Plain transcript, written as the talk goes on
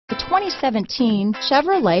2017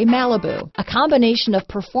 Chevrolet Malibu, a combination of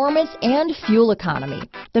performance and fuel economy.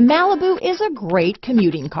 The Malibu is a great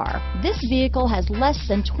commuting car. This vehicle has less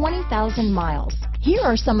than 20,000 miles. Here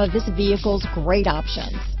are some of this vehicle's great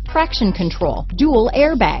options: traction control, dual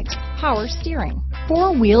airbags, power steering,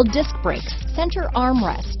 four-wheel disc brakes, center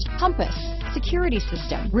armrest, compass, security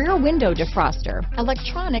system, rear window defroster,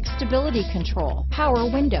 electronic stability control, power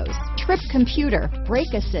windows, trip computer,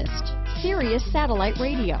 brake assist, Sirius Satellite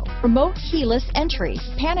Radio, remote keyless entry,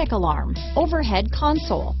 panic alarm, overhead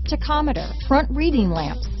console, tachometer, front reading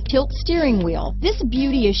lamps, tilt steering wheel. This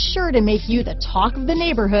beauty is sure to make you the talk of the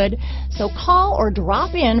neighborhood, so call or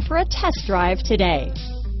drop in for a test drive today.